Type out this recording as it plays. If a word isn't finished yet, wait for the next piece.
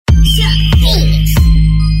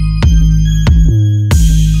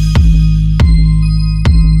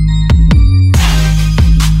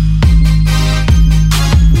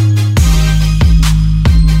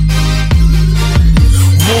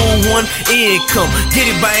income, get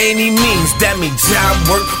it by any means. That means job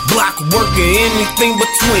work, block work, and anything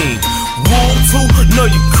between. Rule 2, know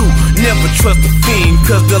your crew, never trust a fiend,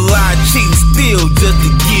 cause the lie cheating still just to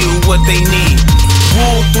give what they need.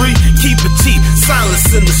 Rule 3, keep it cheap,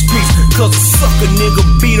 silence in the streets, cause a sucker nigga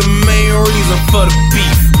be the main reason for the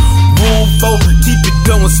beef. Rule 4, keep it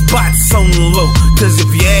doing spots on the low, cause if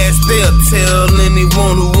you ask, they'll tell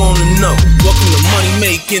anyone who wanna know. Welcome to Money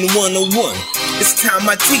Making 101. It's time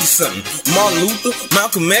I teach something. Martin Luther,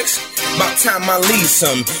 Malcolm X, about time I leave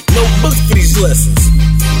something. No books for these lessons,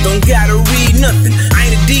 don't gotta read nothing. I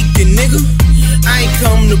ain't a deacon, nigga, I ain't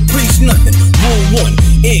come to preach nothing. Rule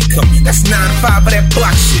 1, income, that's 9 to 5 of that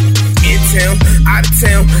block shit. In town, out of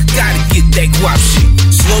town, gotta get that guap shit.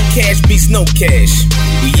 Slow cash beats no cash,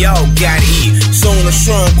 we all gotta eat. So on a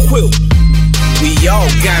strong quilt, we all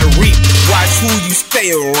gotta reap. Watch who you stay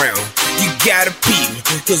around, you gotta peep,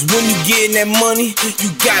 cause when you getting that money, you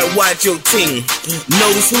gotta watch your team.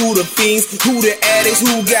 Notice who the fiends, who the addicts,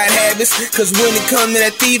 who got habits, cause when it comes to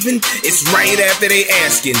that thieving, it's right after they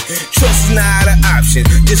asking. Trust is not an option,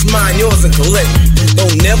 just mind yours and collect.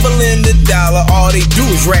 Don't never lend a dollar, all they do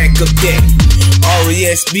is rack up debt.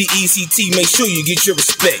 RESPECT, make sure you get your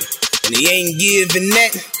respect. And they ain't giving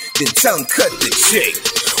that, then tell them cut the check.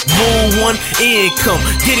 Rule 1, income,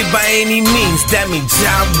 get it by any means. That means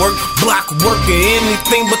job work, block work, and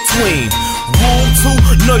anything between. Rule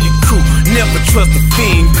 2, know your crew, never trust a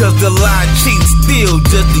fiend, cause the lie cheating still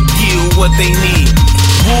just to give what they need.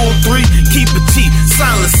 Rule 3, keep it cheap,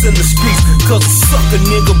 silence in the streets, cause a sucker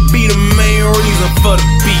nigga be the main reason for the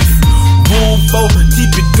beef. Rule 4,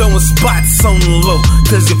 keep it doing spots on the low,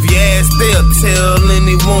 cause if you ask, they'll tell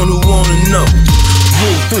anyone who wanna know.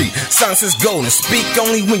 Rule 3, silence is golden, speak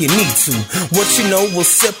only when you need to. What you know will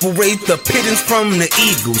separate the pigeons from the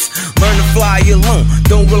eagles. Learn to fly alone,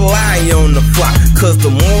 don't rely on the flock, cause the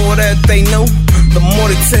more that they know, the more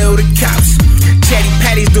they tell the cops. Chatty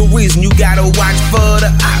Patty's the reason you gotta watch for the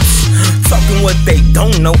ops. Talking what they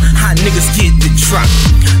don't know, how niggas get the drop.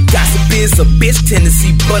 Gossip is a bitch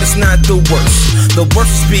tendency, but it's not the worst. The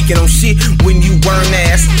worst is speaking on shit when you weren't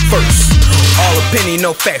asked first. All opinion,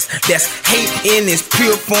 no facts, that's hate in its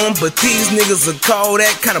pure form, but these niggas will call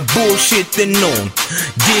that kind of bullshit the norm.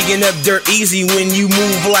 Digging up dirt easy when you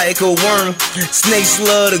move like a worm. Snakes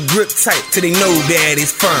love to grip tight till they know that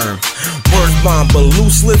it's firm. Words bomb, but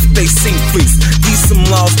loose lips, they sing freaks. These some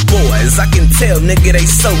lost boys, I can tell, nigga, they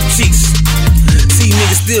so cheeks. See,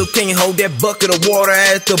 niggas still can't hold that bucket of water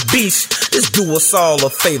at the beach. Just do us all a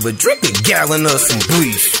favor, drink a gallon of some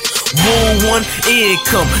bleach. Rule 1,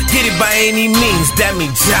 income, get it by any means. That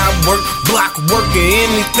means job work, block work, and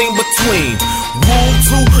anything between. Rule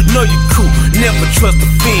 2, know your crew, never trust a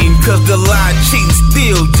fiend, cause the lie cheating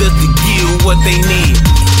still just to give what they need.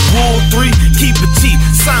 Rule 3, keep it cheap,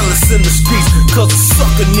 silence in the streets, cause a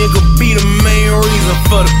sucker nigga be the main reason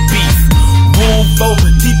for the beef. Rule 4,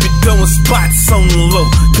 keep it doing spots on the low,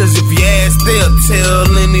 cause if you ask, they'll tell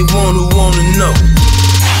anyone who wanna know.